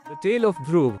The Tale of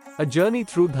Dhruv, a journey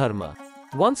through Dharma.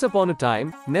 Once upon a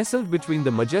time, nestled between the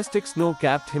majestic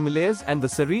snow-capped Himalayas and the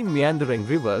serene meandering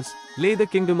rivers, lay the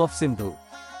kingdom of Sindhu.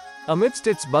 Amidst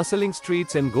its bustling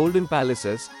streets and golden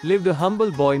palaces, lived a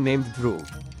humble boy named Dhruv.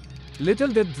 Little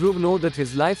did Dhruv know that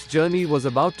his life's journey was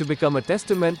about to become a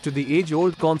testament to the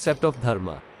age-old concept of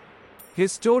Dharma.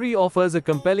 His story offers a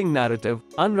compelling narrative,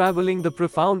 unraveling the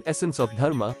profound essence of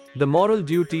Dharma, the moral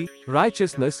duty,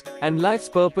 righteousness, and life's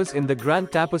purpose in the grand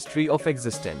tapestry of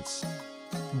existence.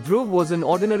 Dhruv was an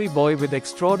ordinary boy with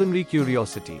extraordinary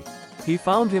curiosity. He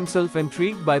found himself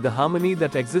intrigued by the harmony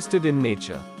that existed in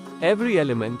nature. Every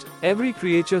element, every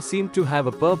creature seemed to have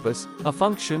a purpose, a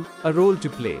function, a role to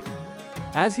play.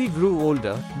 As he grew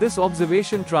older, this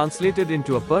observation translated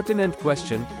into a pertinent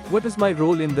question: what is my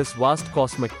role in this vast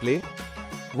cosmic play?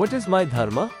 What is my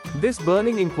dharma? This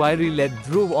burning inquiry led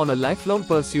Dhruv on a lifelong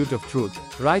pursuit of truth,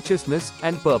 righteousness,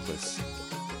 and purpose.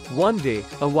 One day,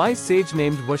 a wise sage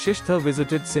named Vasistha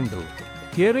visited Sindhu.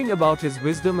 Hearing about his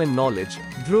wisdom and knowledge,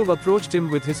 Dhruv approached him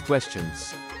with his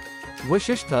questions.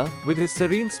 Vasistha, with his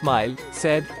serene smile,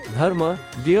 said, "Dharma,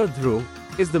 dear Dhruv,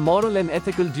 is the moral and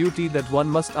ethical duty that one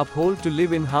must uphold to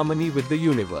live in harmony with the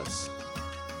universe.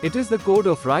 It is the code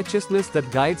of righteousness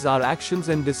that guides our actions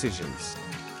and decisions.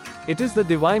 It is the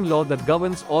divine law that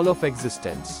governs all of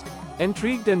existence."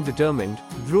 Intrigued and determined,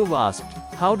 Dhruv asked,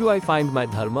 "How do I find my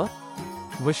dharma?"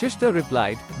 Vasistha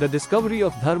replied, "The discovery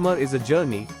of dharma is a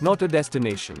journey, not a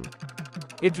destination.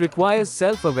 It requires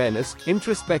self-awareness,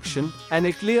 introspection, and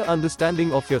a clear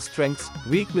understanding of your strengths,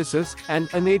 weaknesses, and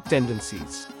innate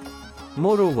tendencies.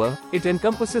 Moreover, it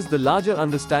encompasses the larger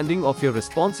understanding of your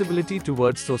responsibility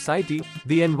towards society,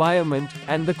 the environment,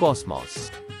 and the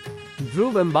cosmos."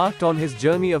 Dhruv embarked on his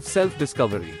journey of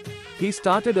self-discovery. He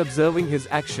started observing his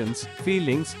actions,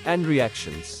 feelings, and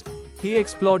reactions. He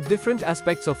explored different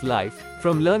aspects of life,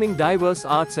 from learning diverse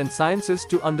arts and sciences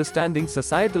to understanding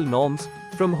societal norms,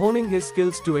 from honing his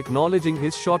skills to acknowledging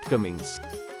his shortcomings.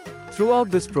 Throughout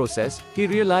this process, he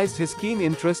realized his keen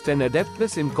interest and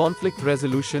adeptness in conflict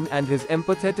resolution and his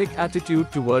empathetic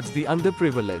attitude towards the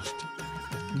underprivileged.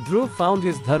 Dhruv found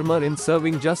his dharma in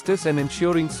serving justice and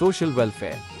ensuring social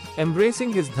welfare.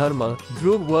 Embracing his dharma,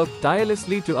 Dhruv worked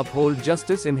tirelessly to uphold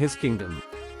justice in his kingdom.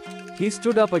 He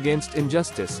stood up against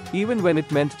injustice, even when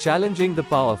it meant challenging the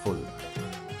powerful.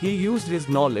 He used his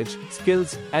knowledge,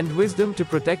 skills, and wisdom to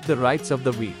protect the rights of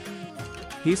the weak.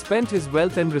 He spent his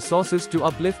wealth and resources to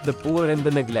uplift the poor and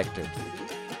the neglected.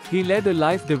 He led a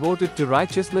life devoted to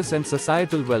righteousness and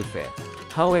societal welfare.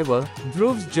 However,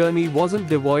 Dhruv's journey wasn't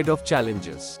devoid of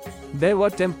challenges. There were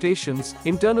temptations,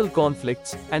 internal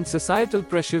conflicts, and societal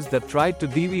pressures that tried to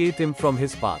deviate him from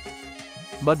his path.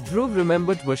 But Dhruv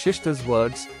remembered Vasistha's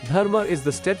words: "Dharma is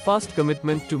the steadfast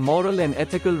commitment to moral and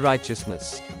ethical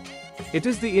righteousness. It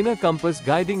is the inner compass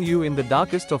guiding you in the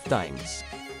darkest of times."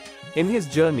 In his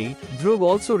journey, Dhruv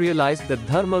also realized that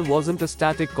dharma wasn't a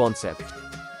static concept.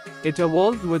 It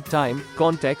evolved with time,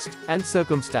 context, and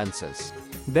circumstances.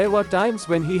 There were times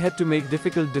when he had to make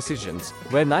difficult decisions,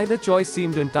 where neither choice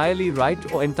seemed entirely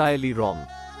right or entirely wrong.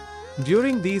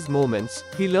 During these moments,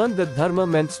 he learned that dharma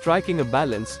meant striking a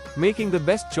balance, making the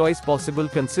best choice possible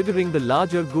considering the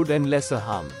larger good and lesser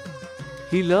harm.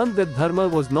 He learned that dharma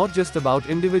was not just about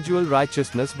individual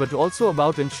righteousness but also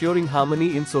about ensuring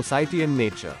harmony in society and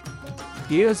nature.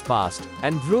 Years passed,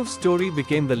 and Dhruv's story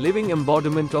became the living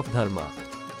embodiment of dharma.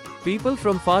 People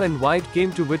from far and wide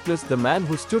came to witness the man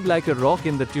who stood like a rock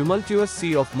in the tumultuous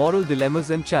sea of moral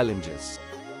dilemmas and challenges.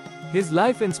 His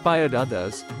life inspired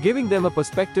others, giving them a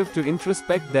perspective to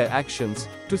introspect their actions,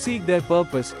 to seek their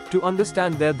purpose, to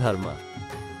understand their dharma.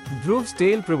 Dhruv's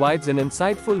tale provides an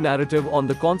insightful narrative on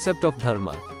the concept of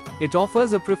dharma. It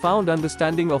offers a profound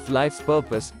understanding of life's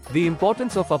purpose, the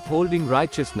importance of upholding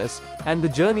righteousness, and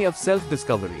the journey of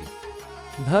self-discovery.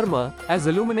 Dharma, as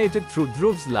illuminated through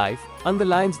Dhruv's life,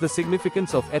 underlines the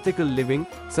significance of ethical living,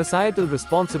 societal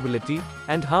responsibility,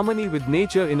 and harmony with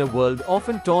nature in a world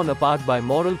often torn apart by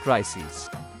moral crises.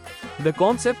 The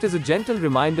concept is a gentle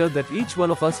reminder that each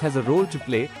one of us has a role to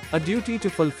play, a duty to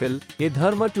fulfill, a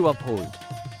dharma to uphold.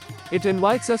 It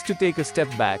invites us to take a step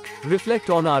back, reflect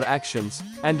on our actions,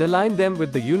 and align them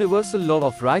with the universal law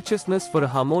of righteousness for a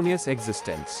harmonious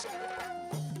existence.